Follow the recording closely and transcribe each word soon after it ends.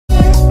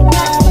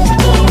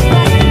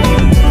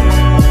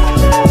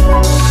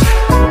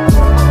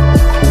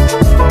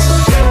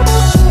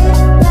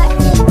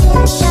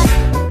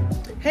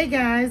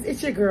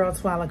your girl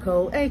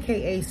twalacole,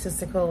 aka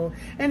Sister Cole.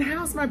 And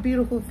how's my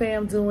beautiful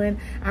fam doing?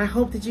 I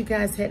hope that you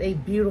guys had a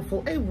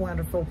beautiful, a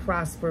wonderful,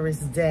 prosperous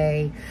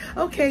day.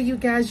 Okay, you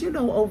guys, you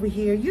know over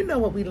here, you know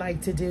what we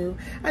like to do.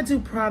 I do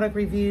product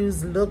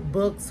reviews,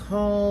 lookbooks,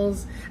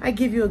 hauls. I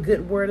give you a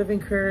good word of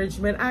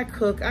encouragement. I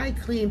cook, I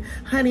clean.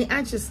 Honey,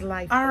 I just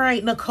like. All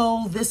right,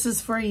 Nicole, this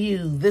is for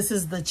you. This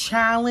is the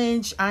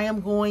challenge. I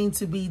am going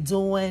to be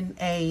doing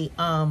a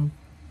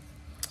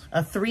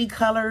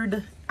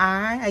 3-colored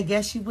eye, I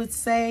guess you would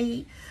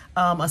say,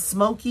 a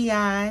smoky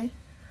eye,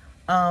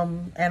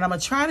 and I'm gonna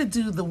try to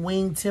do the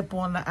wing tip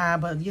on the eye,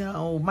 but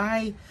yo,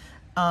 my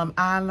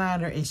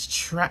eyeliner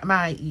is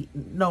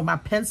my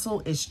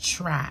pencil is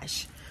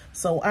trash,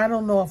 so I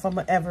don't know if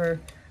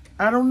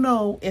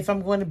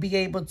I'm going to be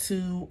able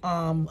to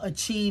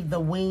achieve the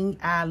wing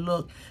eye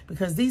look,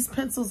 because these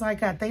pencils I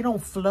got, they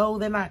don't flow.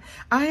 They're not.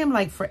 I am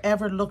like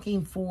forever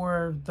looking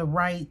for the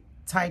right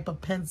type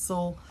of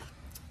pencil,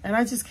 and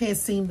I just can't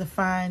seem to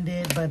find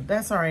it, but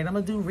that's all right. I'm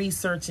going to do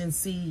research and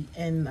see,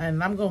 and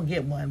I'm going to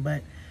get one.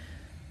 But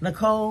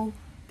Nicole,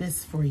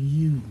 this for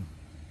you.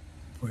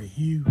 For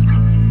you.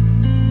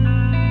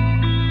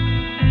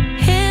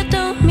 It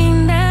don't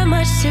mean that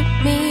much to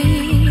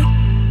me.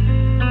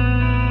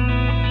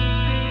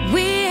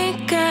 We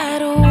ain't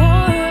got a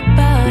war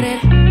about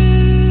it.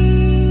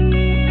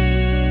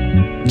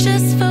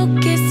 Just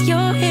focus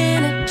your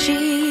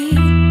energy.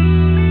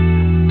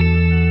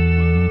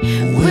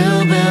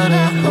 We'll build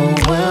a whole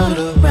world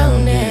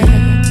around it.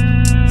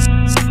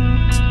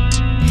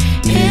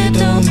 It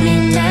don't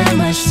mean that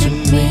much to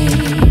me.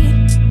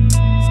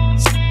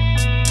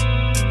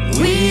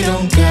 We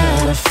don't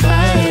gotta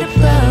fight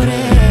about it.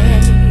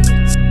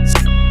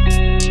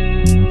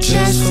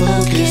 Just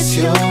focus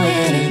your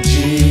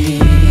energy,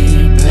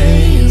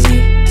 baby.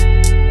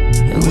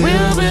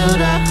 We'll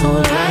build our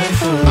whole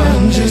life around it.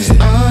 I'm just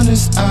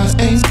honest, I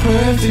ain't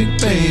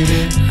perfect,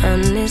 baby.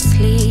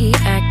 Honestly,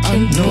 I can I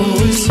know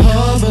it's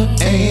hard,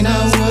 but ain't I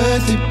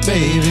worth it,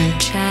 baby?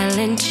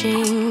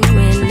 challenging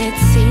when it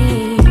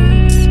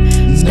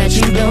seems that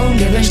you don't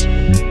give a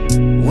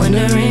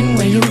wondering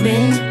where you've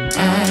been. I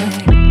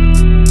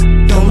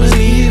don't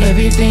believe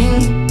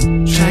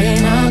everything,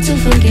 trying hard to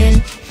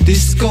forget.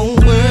 This gon'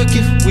 work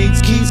if we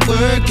keep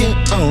working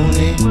on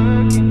it.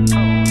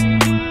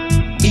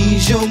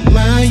 Ease your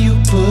mind, you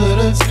put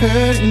a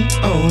curtain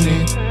on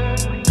it.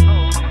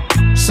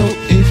 So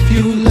if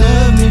you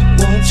love me,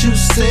 won't you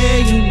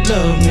say you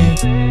love me?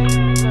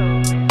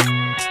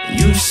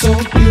 You so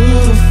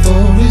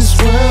beautiful, this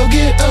world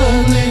get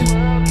ugly.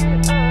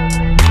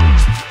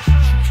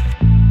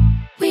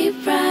 We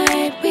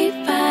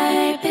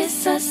vibe,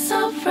 it's us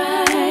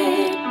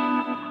alright.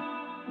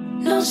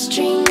 No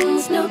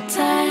strings, no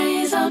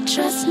ties, I'll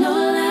trust no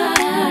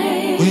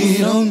lies. We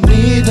don't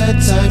need that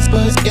type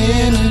of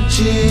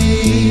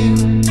energy,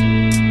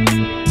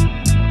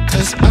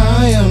 'cause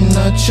I am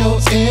not your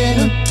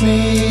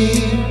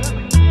enemy.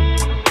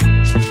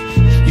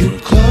 You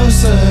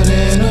closer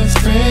than a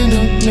friend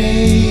of me.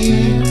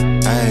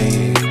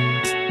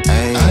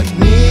 I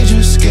need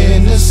you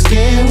skin to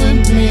skin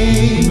with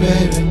me,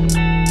 baby.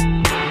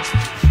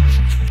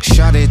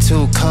 Shawty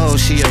too cold,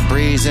 she a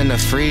breeze in the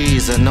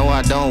freezer. No,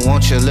 I don't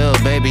want your little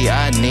baby,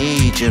 I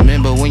need you.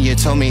 Remember when you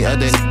told me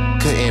other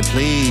couldn't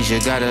please you?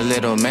 Got a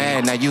little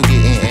mad, now you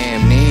getting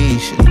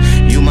amnesia.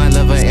 You my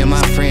lover and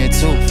my friend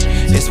too.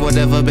 It's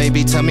whatever,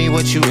 baby, tell me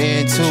what you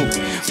into.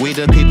 We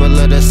the people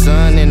of the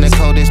sun in the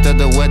coldest of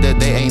the weather.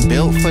 They ain't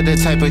built for the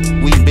type of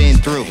we been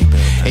through.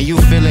 And you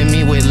filling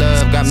me with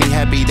love, got me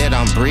happy that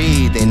I'm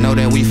breathing. Know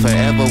that we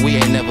forever, we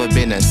ain't never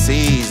been a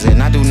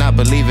season. I do not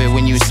believe it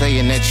when you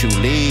saying that you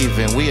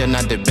leaving. We are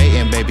not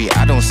debating, baby,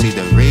 I don't see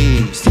the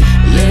reason.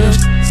 Little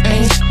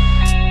ain't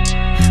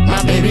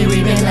my baby,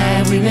 we been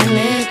live, we been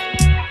lit.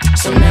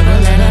 So never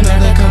let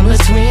another come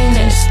between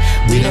us.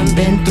 We done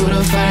been through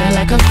the fire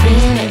like a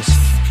phoenix.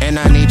 And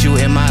I need you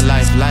in my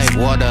life like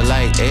water,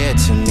 like air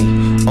to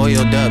me.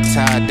 Oiled up,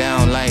 tied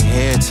down like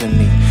hair to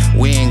me.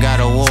 We ain't got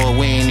a war,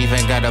 we ain't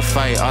even got a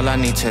fight. All I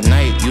need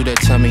tonight, you to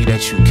tell me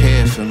that you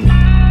care for me.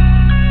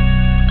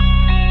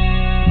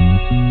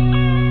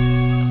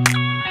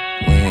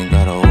 We ain't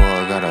got a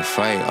war, got a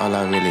fight. All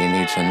I really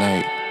need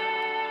tonight,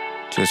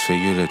 just for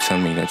you to tell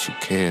me that you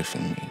care for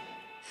me.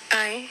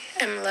 I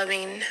am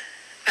loving.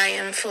 I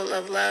am full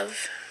of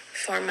love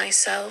for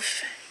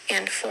myself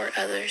and for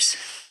others.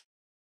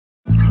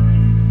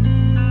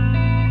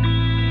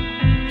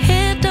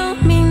 It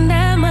don't mean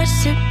that much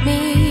to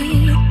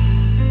me.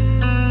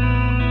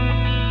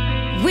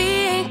 We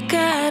ain't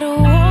got a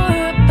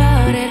war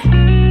about it.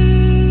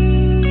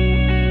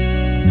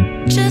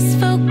 Just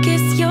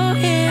focus your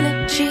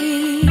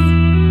energy.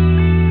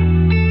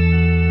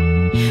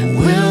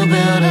 We'll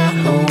build a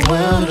whole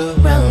world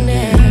around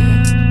it.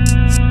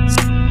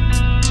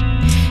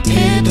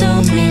 It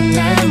don't mean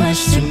that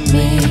much to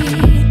me.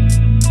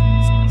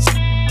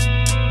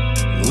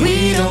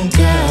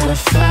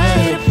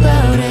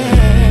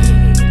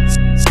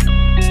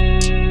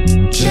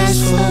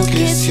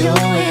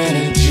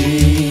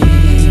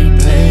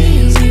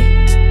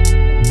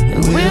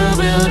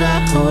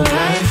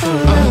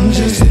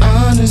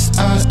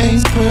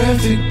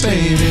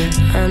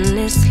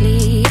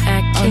 carelessly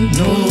acting. I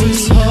know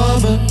it's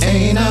hard, but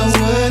ain't I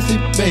worth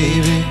it,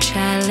 baby?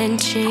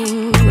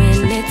 Challenging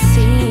when it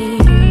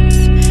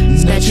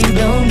seems that you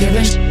don't give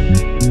a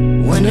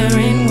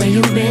wondering where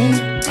you've been.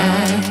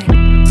 I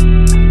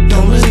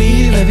don't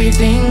believe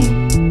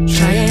everything,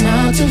 trying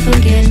hard to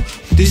forget.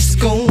 This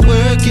gon'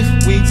 work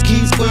if we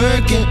keep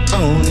working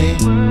on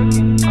it.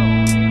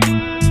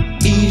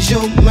 Ease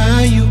your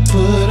mind, you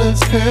put a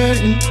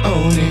curtain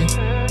on it.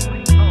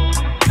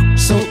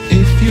 So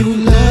if you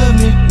love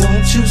me,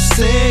 won't you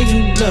say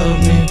you love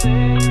me?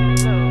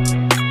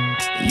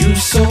 You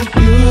so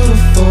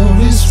beautiful,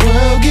 this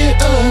world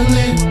get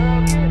ugly.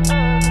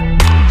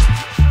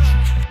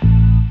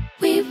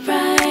 We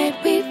ride,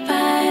 we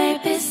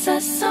vibe, it's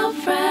us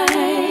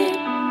alright.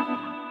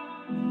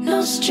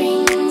 No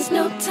strings,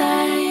 no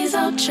ties,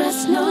 I'll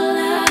trust no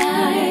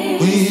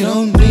lies. We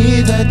don't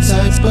need that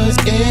type of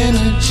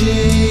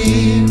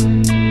energy,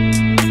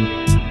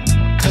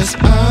 'cause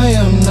I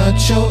am not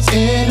your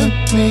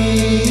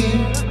enemy.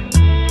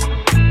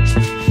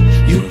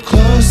 You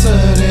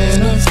closer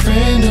than a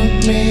friend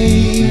of me.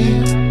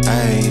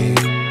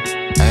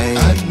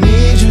 I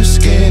need you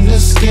skin to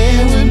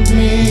skin with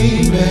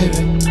me,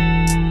 baby.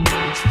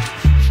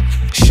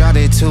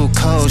 Shawty too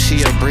cold,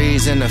 she a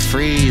breeze in the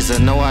freezer.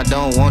 No, I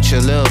don't want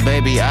your little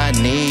baby, I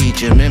need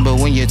you. Remember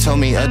when you told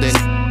me other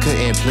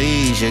couldn't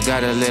please you?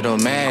 Got a little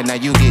mad, now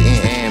you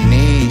getting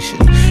amnesia.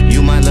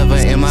 You my lover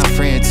and my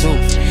friend too.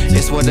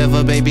 It's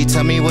whatever, baby,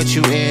 tell me what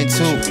you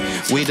into.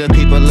 We the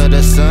people of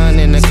the sun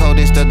in the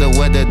coldest of the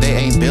weather. They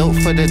ain't built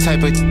for the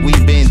type of we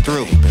been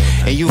through.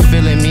 And you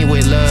filling me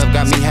with love,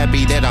 got me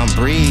happy that I'm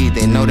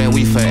breathing. Know that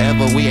we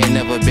forever, we ain't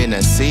never been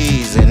a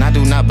season. I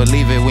do not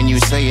believe it when you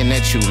saying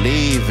that you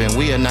leaving.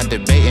 We are not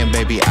debating,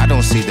 baby, I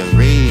don't see the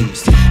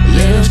reason.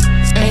 Little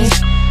ain't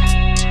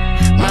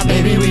my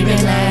baby, we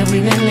been live,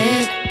 we been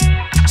lit.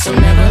 So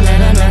never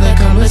let another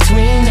come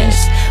between us.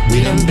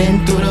 We done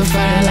been through the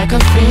fire like a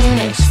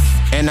phoenix.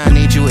 And I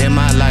need you in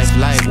my life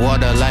like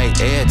water, like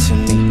air to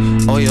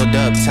me. Oiled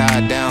up,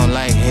 tied down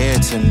like hair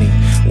to me.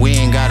 We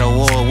ain't got a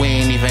war, we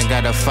ain't even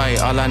got a fight.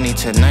 All I need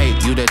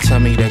tonight, you to tell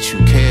me that you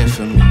care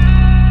for me.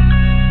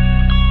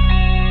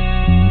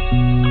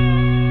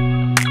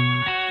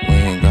 We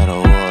ain't got a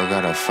war,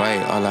 got a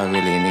fight. All I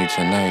really need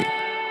tonight,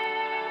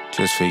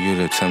 just for you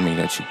to tell me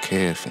that you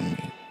care for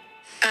me.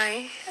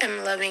 I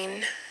am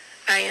loving.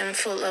 I am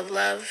full of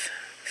love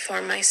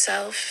for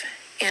myself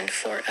and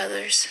for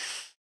others.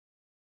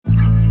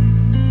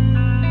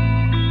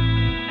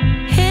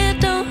 It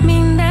don't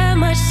mean that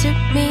much to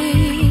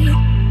me.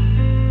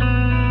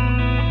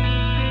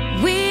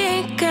 We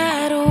ain't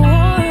got a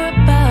war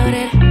about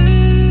it.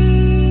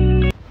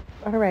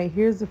 All right,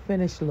 here's the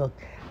finished look.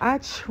 I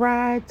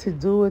tried to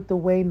do it the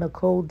way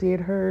Nicole did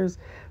hers,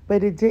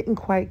 but it didn't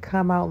quite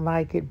come out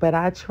like it, but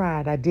I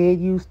tried. I did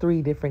use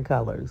 3 different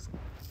colors.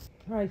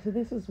 All right, so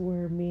this is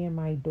where me and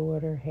my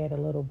daughter had a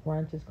little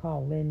brunch. It's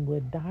called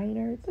Linwood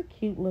Diner. It's a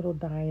cute little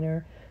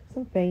diner.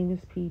 Some famous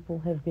people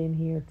have been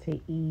here to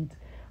eat.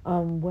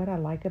 What I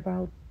like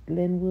about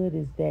Linwood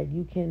is that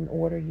you can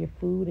order your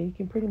food and you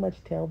can pretty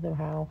much tell them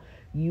how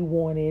you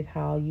want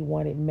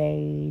it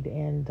made.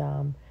 And,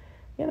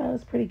 you know,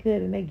 it's pretty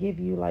good. And they give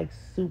you like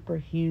super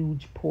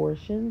huge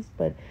portions.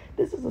 But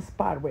this is a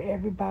spot where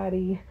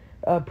everybody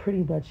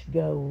pretty much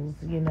goes,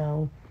 you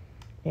know.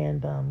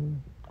 And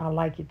I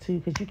like it too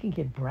because you can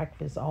get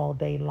breakfast all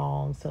day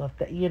long. So if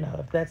that, you know,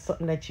 if that's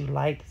something that you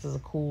like, this is a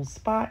cool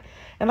spot.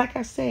 And like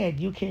I said,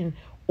 you can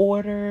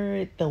order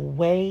it the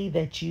way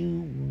that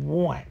you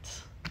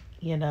want,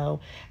 you know.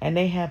 And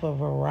they have a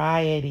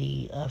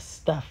variety of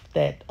stuff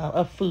that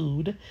of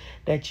food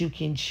that you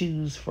can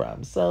choose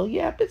from. So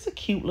yep, it's a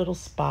cute little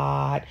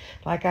spot.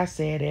 Like I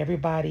said,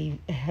 everybody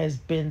has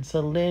been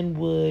to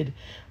Linwood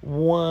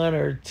 1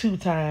 or 2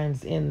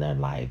 times in their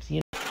lives, you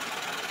know.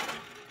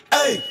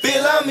 Hey,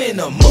 feel I'm in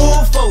the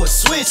mood for a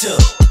switch up.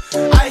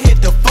 I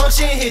hit the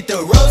function, hit the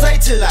rose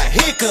till I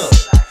hiccup.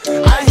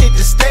 I hit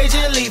the stage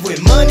and leave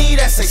with money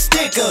that say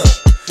stick up.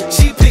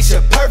 She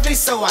picture perfect,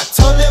 so I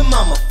told him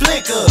I'ma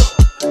flick up.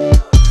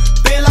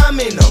 Feel I'm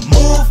in the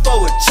mood for